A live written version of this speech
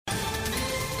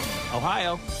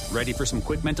Ohio, ready for some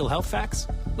quick mental health facts?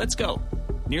 Let's go.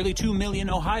 Nearly 2 million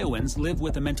Ohioans live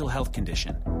with a mental health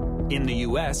condition. In the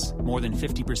U.S., more than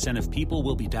 50% of people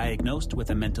will be diagnosed with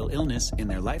a mental illness in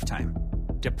their lifetime.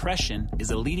 Depression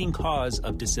is a leading cause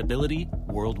of disability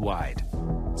worldwide.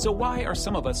 So why are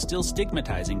some of us still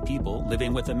stigmatizing people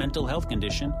living with a mental health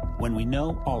condition when we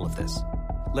know all of this?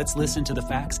 Let's listen to the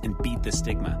facts and beat the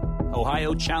stigma.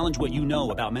 Ohio, challenge what you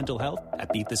know about mental health at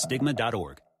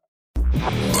beatthestigma.org.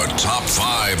 The top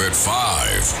 5 at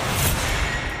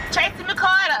 5. Tracy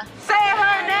McCarter. Say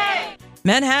her name.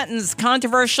 Manhattan's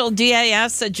controversial DA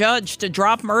asks a judge to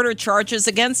drop murder charges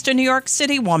against a New York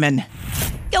City woman.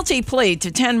 Guilty plea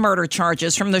to 10 murder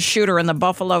charges from the shooter in the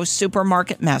Buffalo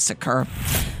supermarket massacre.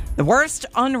 The worst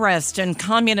unrest in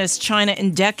communist China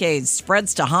in decades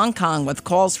spreads to Hong Kong with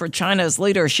calls for China's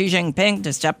leader Xi Jinping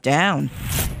to step down.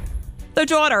 The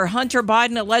daughter Hunter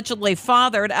Biden allegedly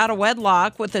fathered out of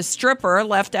wedlock with a stripper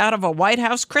left out of a White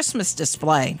House Christmas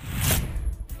display.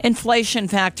 Inflation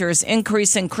factors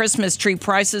increasing Christmas tree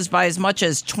prices by as much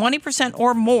as 20%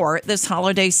 or more this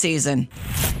holiday season.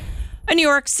 A New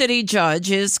York City judge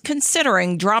is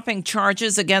considering dropping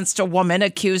charges against a woman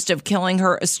accused of killing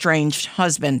her estranged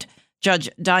husband. Judge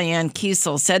Diane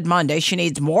Kiesel said Monday she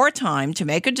needs more time to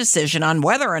make a decision on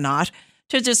whether or not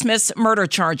to dismiss murder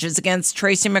charges against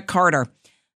Tracy McCarter.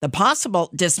 The possible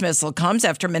dismissal comes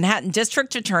after Manhattan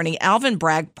District Attorney Alvin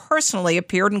Bragg personally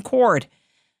appeared in court.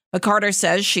 McCarter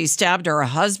says she stabbed her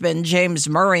husband, James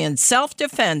Murray, in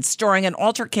self-defense during an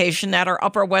altercation at her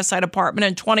Upper West Side apartment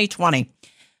in 2020.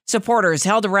 Supporters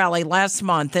held a rally last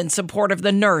month in support of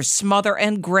the nurse, mother,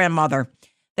 and grandmother.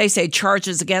 They say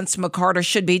charges against McCarter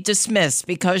should be dismissed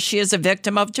because she is a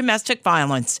victim of domestic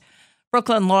violence.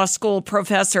 Brooklyn Law School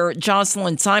professor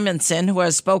Jocelyn Simonson, who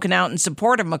has spoken out in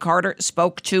support of McCarter,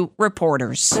 spoke to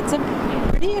reporters. It's a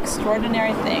pretty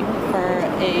extraordinary thing for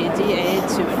a DA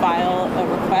to file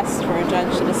a request for a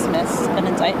judge to dismiss an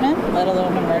indictment, let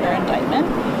alone a murder indictment.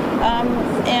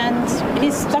 And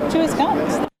he's stuck to his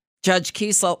guns. Judge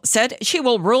Kiesel said she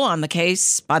will rule on the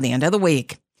case by the end of the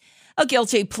week. A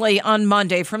guilty plea on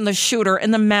Monday from the shooter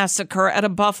in the massacre at a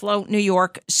Buffalo, New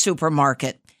York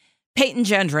supermarket. Peyton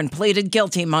Gendron pleaded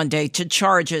guilty Monday to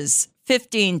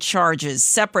 15 charges,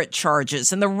 separate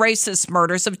charges, in the racist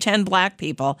murders of 10 black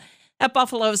people at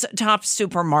Buffalo's top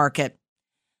supermarket.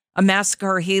 A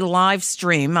massacre he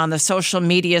live-streamed on the social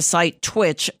media site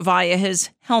Twitch via his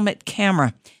helmet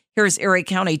camera. Here's Erie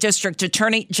County District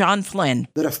Attorney John Flynn.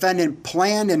 The defendant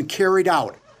planned and carried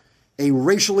out a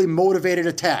racially motivated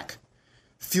attack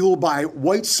fueled by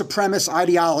white supremacist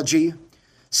ideology,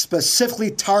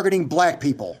 specifically targeting black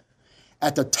people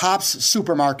at the Tops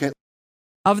supermarket.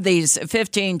 Of these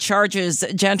 15 charges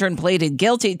Gendron pleaded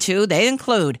guilty to, they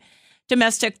include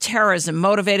domestic terrorism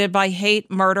motivated by hate,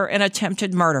 murder, and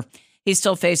attempted murder. He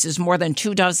still faces more than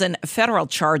 24 federal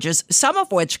charges, some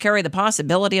of which carry the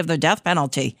possibility of the death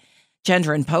penalty.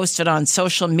 Gendron posted on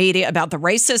social media about the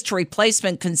racist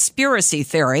replacement conspiracy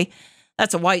theory.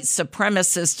 That's a white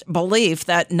supremacist belief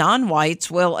that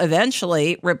non-whites will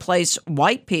eventually replace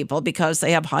white people because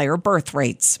they have higher birth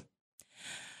rates.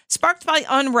 Sparked by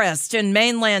unrest in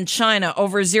mainland China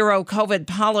over zero COVID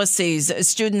policies,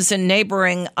 students in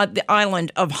neighboring the island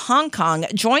of Hong Kong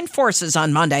joined forces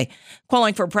on Monday,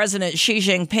 calling for President Xi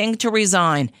Jinping to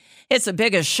resign. It's the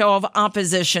biggest show of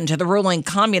opposition to the ruling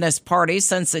Communist Party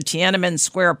since the Tiananmen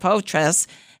Square protests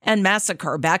and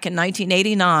massacre back in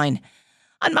 1989.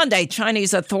 On Monday,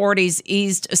 Chinese authorities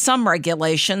eased some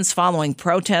regulations following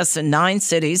protests in 9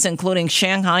 cities, including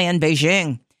Shanghai and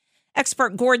Beijing.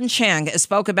 Expert Gordon Chang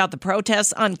spoke about the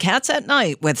protests on Cats at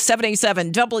Night with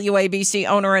 77 WABC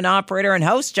owner and operator and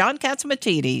host John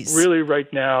Catsimatidis. Really,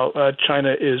 right now,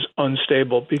 China is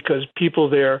unstable because people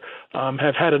there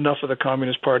have had enough of the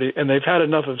Communist Party and they've had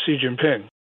enough of Xi Jinping.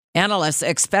 Analysts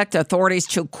expect authorities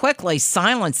to quickly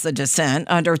silence the dissent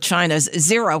under China's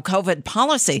zero COVID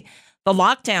policy. The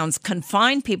lockdowns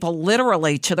confine people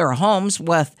literally to their homes,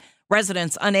 with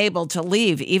residents unable to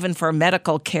leave even for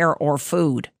medical care or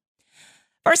food.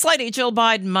 First Lady Jill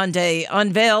Biden Monday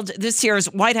unveiled this year's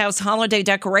White House holiday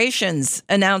decorations,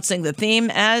 announcing the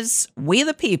theme as We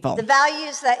the People. The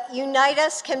values that unite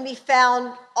us can be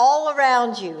found all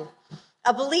around you.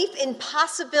 A belief in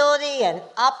possibility and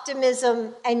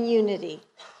optimism and unity.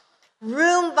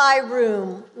 Room by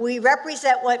room, we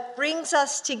represent what brings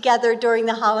us together during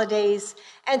the holidays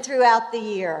and throughout the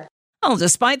year. Well,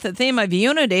 despite the theme of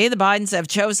unity, the Bidens have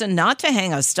chosen not to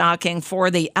hang a stocking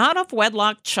for the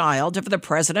out-of-wedlock child of the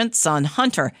president's son,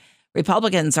 Hunter.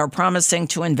 Republicans are promising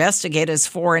to investigate his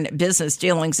foreign business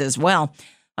dealings as well.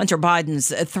 Hunter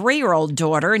Biden's 3-year-old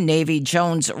daughter, Navy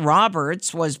Jones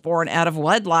Roberts, was born out of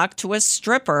wedlock to a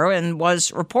stripper and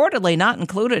was reportedly not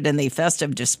included in the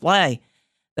festive display.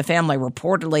 The family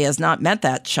reportedly has not met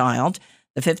that child.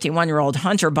 The 51-year-old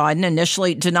Hunter Biden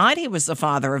initially denied he was the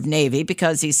father of Navy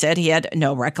because he said he had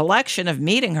no recollection of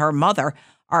meeting her mother,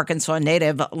 Arkansas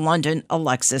native London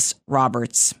Alexis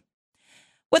Roberts.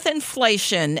 With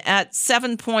inflation at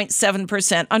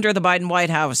 7.7% under the Biden White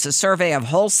House, a survey of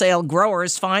wholesale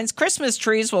growers finds Christmas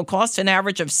trees will cost an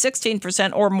average of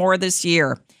 16% or more this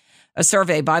year. A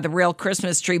survey by the Real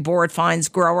Christmas Tree Board finds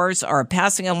growers are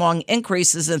passing along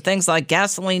increases in things like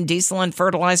gasoline, diesel, and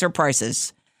fertilizer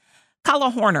prices. Kala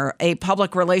Horner, a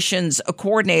public relations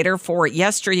coordinator for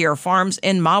Yesteryear Farms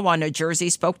in Mahwah, New Jersey,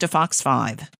 spoke to Fox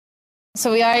 5.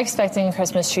 So we are expecting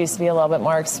Christmas trees to be a little bit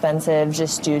more expensive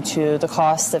just due to the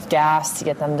cost of gas to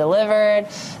get them delivered.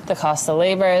 The cost of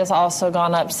labor has also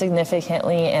gone up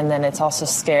significantly, and then it's also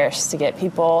scarce to get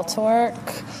people to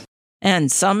work.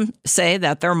 And some say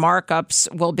that their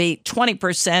markups will be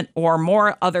 20% or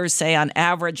more. Others say on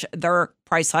average their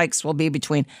price hikes will be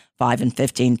between 5 and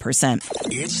 15%.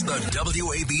 It's the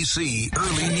WABC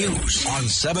Early News on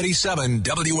 77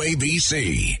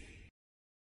 WABC.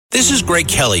 This is Greg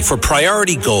Kelly for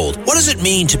Priority Gold. What does it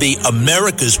mean to be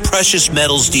America's precious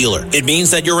metals dealer? It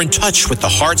means that you're in touch with the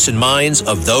hearts and minds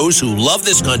of those who love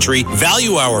this country,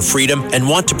 value our freedom, and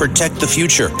want to protect the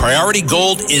future. Priority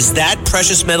Gold is that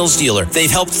precious metals dealer. They've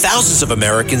helped thousands of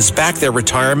Americans back their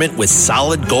retirement with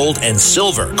solid gold and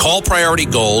silver. Call Priority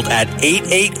Gold at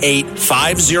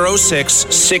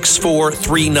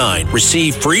 888-506-6439.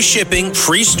 Receive free shipping,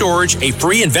 free storage, a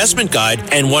free investment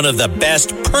guide, and one of the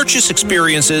best purchase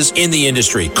experiences in the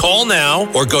industry. Call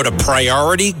now or go to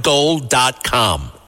PriorityGold.com.